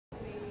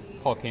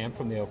Paul Kampe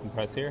from the Oakland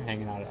Press here,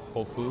 hanging out at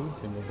Whole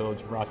Foods in the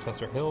village of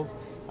Rochester Hills,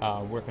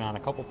 working on a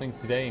couple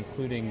things today,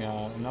 including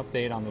an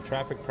update on the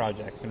traffic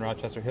projects in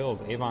Rochester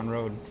Hills, Avon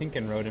Road,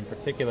 Tinkin Road in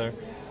particular.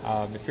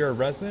 If you're a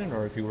resident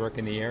or if you work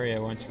in the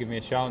area, why don't you give me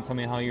a shout and tell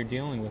me how you're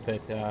dealing with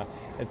it.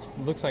 It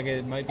looks like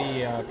it might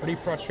be pretty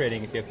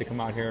frustrating if you have to come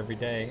out here every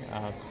day,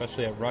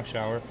 especially at rush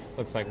hour.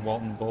 Looks like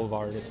Walton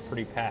Boulevard is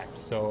pretty packed.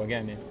 So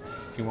again, if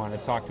you want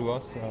to talk to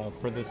us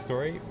for this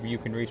story, you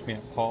can reach me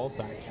at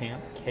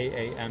paul.camp,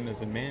 K-A-M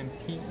as in man,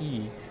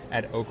 P-E,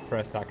 at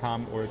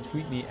oakpress.com, or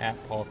tweet me at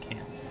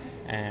paulcamp.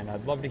 And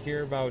I'd love to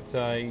hear about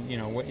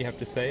what you have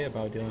to say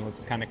about dealing with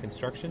this kind of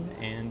construction.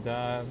 And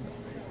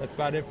that's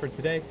about it for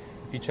today.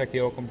 If you check the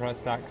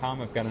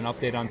oaklandpress.com, I've got an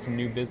update on some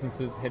new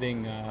businesses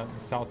hitting the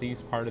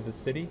southeast part of the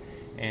city,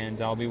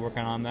 and I'll be working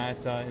on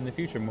that in the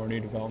future, more new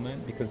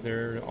development, because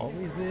there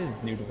always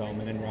is new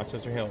development in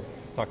Rochester Hills.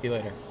 Talk to you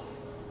later.